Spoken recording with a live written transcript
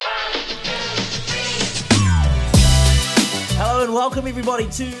welcome everybody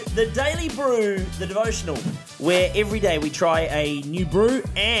to the Daily Brew, the devotional, where every day we try a new brew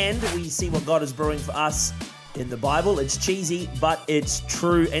and we see what God is brewing for us in the Bible. It's cheesy, but it's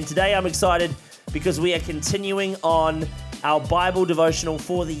true. And today I'm excited because we are continuing on our Bible devotional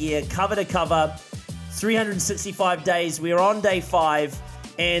for the year, cover to cover, 365 days. We are on day 5,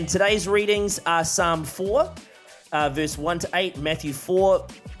 and today's readings are Psalm 4, verse 1 to 8, Matthew 4,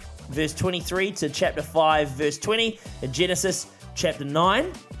 verse 23 to chapter 5, verse 20, and Genesis chapter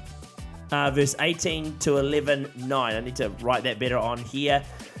 9, verse 18 to 11, 9. I need to write that better on here.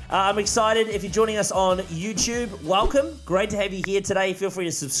 I'm excited. If you're joining us on YouTube, welcome. Great to have you here today. Feel free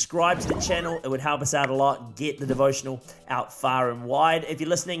to subscribe to the channel. It would help us out a lot. Get the devotional out far and wide. If you're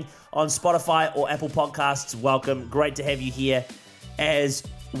listening on Spotify or Apple Podcasts, welcome. Great to have you here as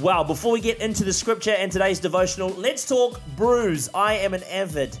well. Before we get into the scripture and today's devotional, let's talk brews. I am an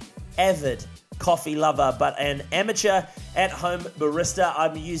avid coffee lover, but an amateur at-home barista.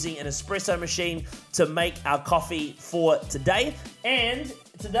 I'm using an espresso machine to make our coffee for today. And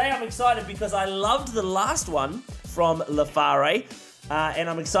today I'm excited because I loved the last one from Lafare. And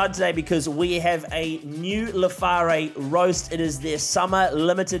I'm excited today because we have a new Lafare roast. It is their summer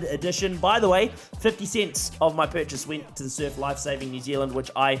limited edition. By the way, 50 cents of my purchase went to the Surf Lifesaving New Zealand,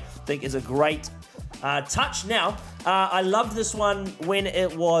 which I think is a great touch. Now, I loved this one when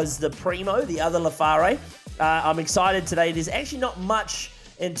it was the Primo, the other Lafare. I'm excited today. There's actually not much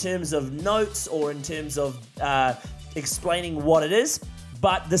in terms of notes or in terms of explaining what it is,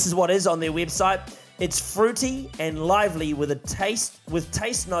 but this is what is on their website. It's fruity and lively with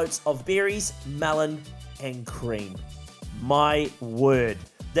taste notes of berries, melon, and cream. My word.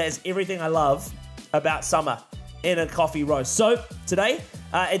 That is everything I love about summer in a coffee roast. So today,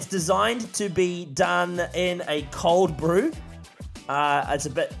 it's designed to be done in a cold brew. It's a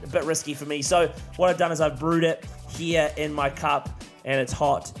bit risky for me. So what I've done is I've brewed it here in my cup and it's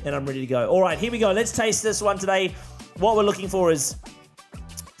hot and I'm ready to go. All right, here we go. Let's taste this one today. What we're looking for is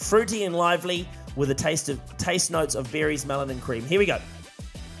fruity and lively with a taste notes of berries, melon, and cream. Here we go.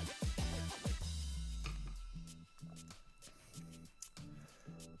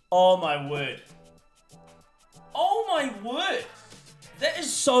 Oh my word. Oh my word. That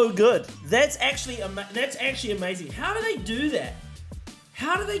is so good. That's actually amazing. How do they do that?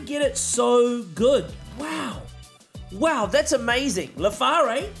 How do they get it so good? Wow. Wow, that's amazing.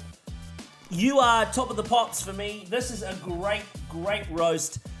 Lafare, you are top of the pops for me. This is a great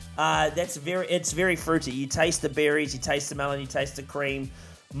roast. It's very fruity. You taste the berries, you taste the melon, you taste the cream.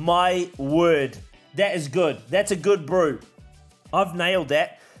 My word, that is good. That's a good brew. I've nailed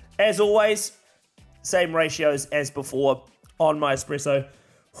that. As always, same ratios as before on my espresso.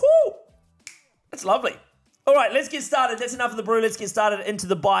 Whoo! That's lovely. All right, let's get started. That's enough of the brew. Let's get started into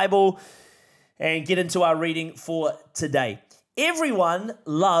the Bible and get into our reading for today. Everyone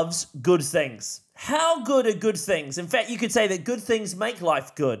loves good things. How good are good things? In fact, you could say that good things make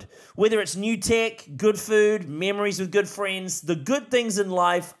life good. Whether it's new tech, good food, memories with good friends, the good things in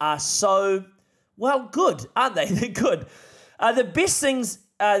life are so, well, good, aren't they? They're good. The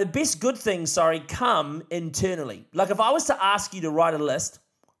best good things, come internally. Like if I was to ask you to write a list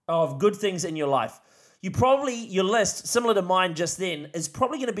of good things in your life, your list, similar to mine just then, is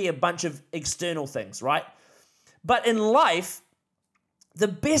probably going to be a bunch of external things, right? But in life, the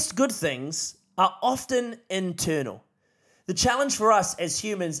best good things are often internal. The challenge for us as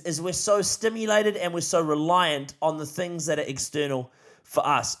humans is we're so stimulated and we're so reliant on the things that are external for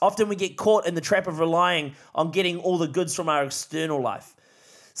us. Often we get caught in the trap of relying on getting all the goods from our external life.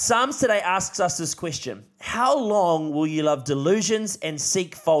 Psalms today asks us this question: how long will you love delusions and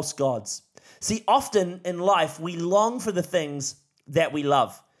seek false gods? See, often in life, we long for the things that we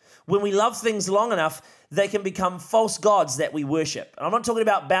love. When we love things long enough, they can become false gods that we worship. And I'm not talking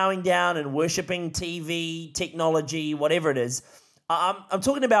about bowing down and worshiping TV, technology, whatever it is. I'm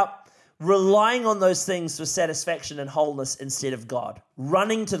talking about relying on those things for satisfaction and wholeness instead of God.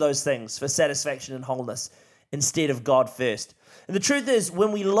 Running to those things for satisfaction and wholeness instead of God first. And the truth is,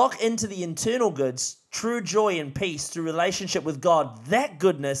 when we lock into the internal goods, true joy and peace through relationship with God, that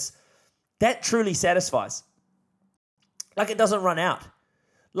goodness, that truly satisfies. Like it doesn't run out.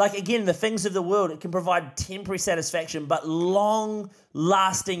 Like, again, the things of the world, it can provide temporary satisfaction, but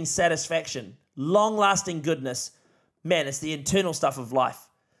long-lasting satisfaction, long-lasting goodness. Man, it's the internal stuff of life.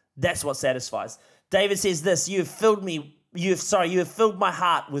 That's what satisfies. David says this: you have filled my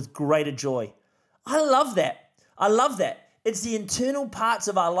heart with greater joy. I love that. I love that. It's the internal parts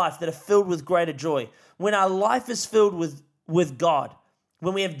of our life that are filled with greater joy. When our life is filled with God,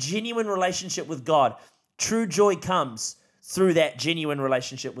 when we have genuine relationship with God, true joy comes. through that genuine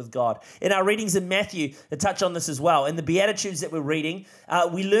relationship with God. In our readings in Matthew, they touch on this as well. In the Beatitudes that we're reading,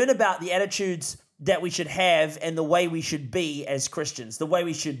 we learn about the attitudes that we should have and the way we should be as Christians. The way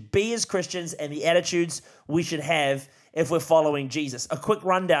we should be as Christians and the attitudes we should have if we're following Jesus. A quick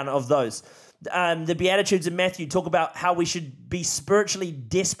rundown of those. The Beatitudes in Matthew talk about how we should be spiritually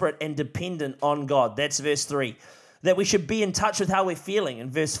desperate and dependent on God. That's verse 3. That we should be in touch with how we're feeling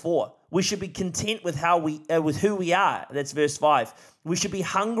in verse 4. We should be content with with who we are. That's verse 5. We should be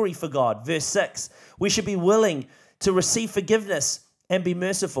hungry for God. Verse 6. We should be willing to receive forgiveness and be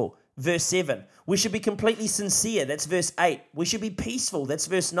merciful. Verse 7. We should be completely sincere. That's verse 8. We should be peaceful. That's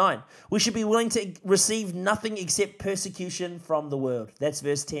verse 9. We should be willing to receive nothing except persecution from the world. That's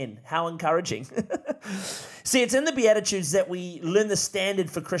verse 10. How encouraging. See, it's in the Beatitudes that we learn the standard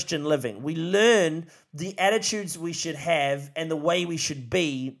for Christian living. We learn the attitudes we should have and the way we should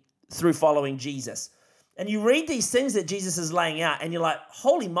be through following Jesus. And you read these things that Jesus is laying out and you're like,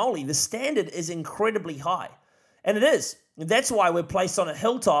 holy moly, the standard is incredibly high. And it is. That's why we're placed on a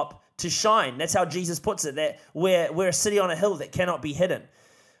hilltop to shine. That's how Jesus puts it, that we're a city on a hill that cannot be hidden.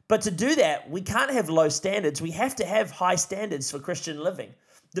 But to do that, we can't have low standards. We have to have high standards for Christian living.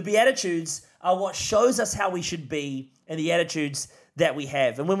 The Beatitudes are what shows us how we should be and the attitudes that we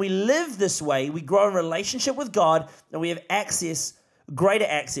have. And when we live this way, we grow in relationship with God and we have greater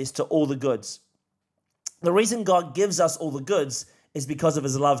access to all the goods. The reason God gives us all the goods is because of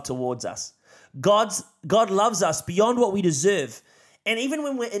his love towards us. God loves us beyond what we deserve. And even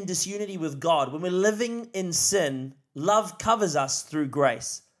when we're in disunity with God, when we're living in sin, love covers us through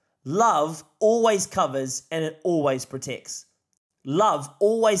grace. Love always covers and it always protects. Love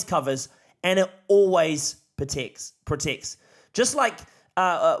always covers and it always protects. Just like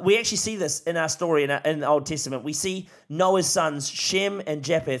we actually see this in our story in the Old Testament. We see Noah's sons, Shem and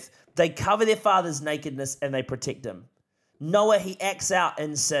Japheth. They cover their father's nakedness and they protect him. Noah, he acts out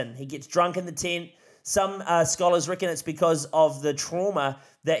in sin. He gets drunk in the tent. Some scholars reckon it's because of the trauma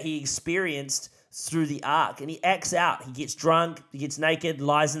that he experienced through the ark. And he acts out. He gets drunk, he gets naked,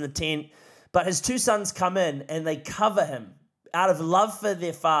 lies in the tent. But his two sons come in and they cover him out of love for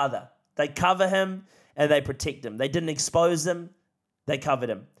their father. They cover him and they protect him. They didn't expose him. They covered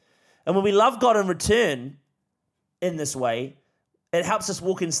him. And when we love God in return in this way, it helps us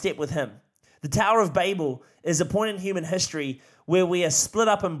walk in step with him. The Tower of Babel is a point in human history where we are split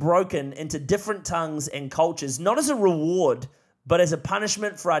up and broken into different tongues and cultures, not as a reward, but as a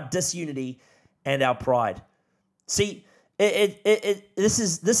punishment for our disunity and our pride. See, this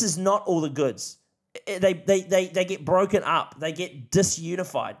is not all the goods. They get broken up. They get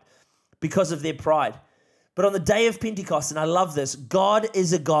disunified because of their pride. But on the day of Pentecost, and I love this, God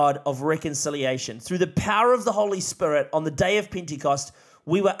is a God of reconciliation. Through the power of the Holy Spirit, on the day of Pentecost,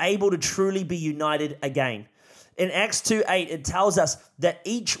 we were able to truly be united again. In Acts 2:8, it tells us that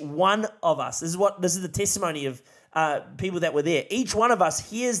each one of us, this is the testimony of people that were there, each one of us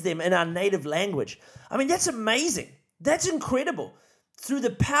hears them in our native language. I mean, that's amazing. That's incredible. Through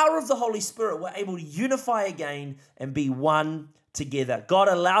the power of the Holy Spirit, we're able to unify again and be one together. God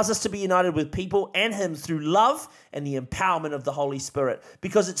allows us to be united with people and him through love and the empowerment of the Holy Spirit.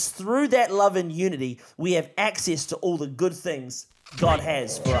 Because it's through that love and unity we have access to all the good things God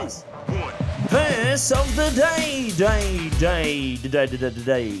has for us. Verse of the day.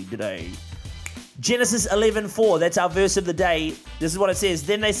 Genesis 11:4, that's our verse of the day. This is what it says.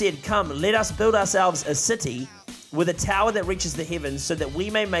 Then they said, "Come, let us build ourselves a city with a tower that reaches the heavens so that we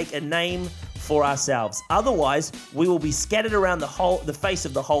may make a name for ourselves. Otherwise, we will be scattered around the face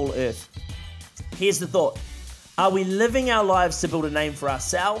of the whole earth." Here's the thought. Are we living our lives to build a name for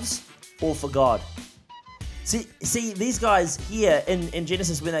ourselves or for God? See, these guys here in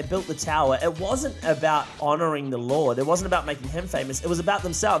Genesis, when they built the tower, it wasn't about honoring the Lord. It wasn't about making him famous. It was about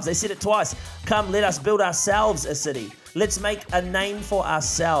themselves. They said it twice. Come, let us build ourselves a city. Let's make a name for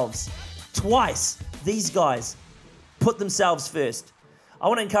ourselves. Twice, these guys put themselves first. I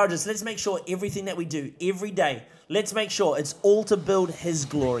want to encourage us, let's make sure everything that we do every day, let's make sure it's all to build his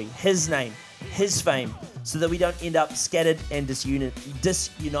glory, his name, his fame, so that we don't end up scattered and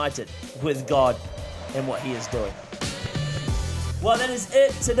disunited with God and what he is doing. Well, that is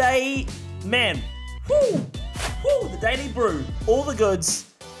it today, man. The Daily Brew, all the goods,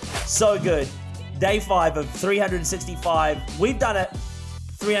 so good. Day 5 of 365. We've done it.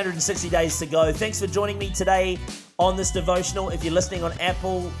 360 days to go. Thanks for joining me today on this devotional. If you're listening on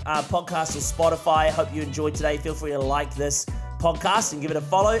Apple Podcasts or Spotify, I hope you enjoyed today. Feel free to like this podcast and give it a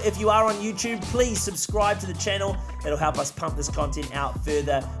follow. If you are on YouTube, please subscribe to the channel. It'll help us pump this content out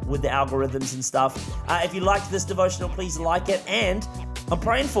further with the algorithms and stuff. If you liked this devotional, please like it. And I'm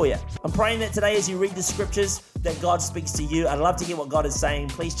praying for you. I'm praying that today as you read the scriptures, that God speaks to you. I'd love to hear what God is saying.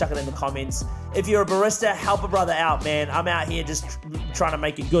 Please chuck it in the comments. If you're a barista, help a brother out, man. I'm out here just trying to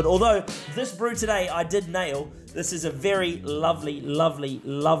make it good. Although this brew today, I did nail. This is a very lovely, lovely,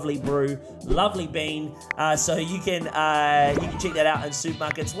 lovely brew. Lovely bean. So you can check that out in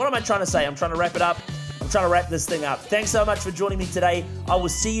supermarkets. What am I trying to say? I'm trying to wrap it up. I'm trying to wrap this thing up. Thanks so much for joining me today. I will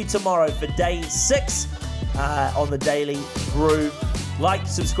see you tomorrow for day 6 on the Daily Brew. Like,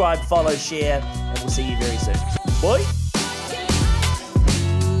 subscribe, follow, share, and we'll see you very soon. Bye.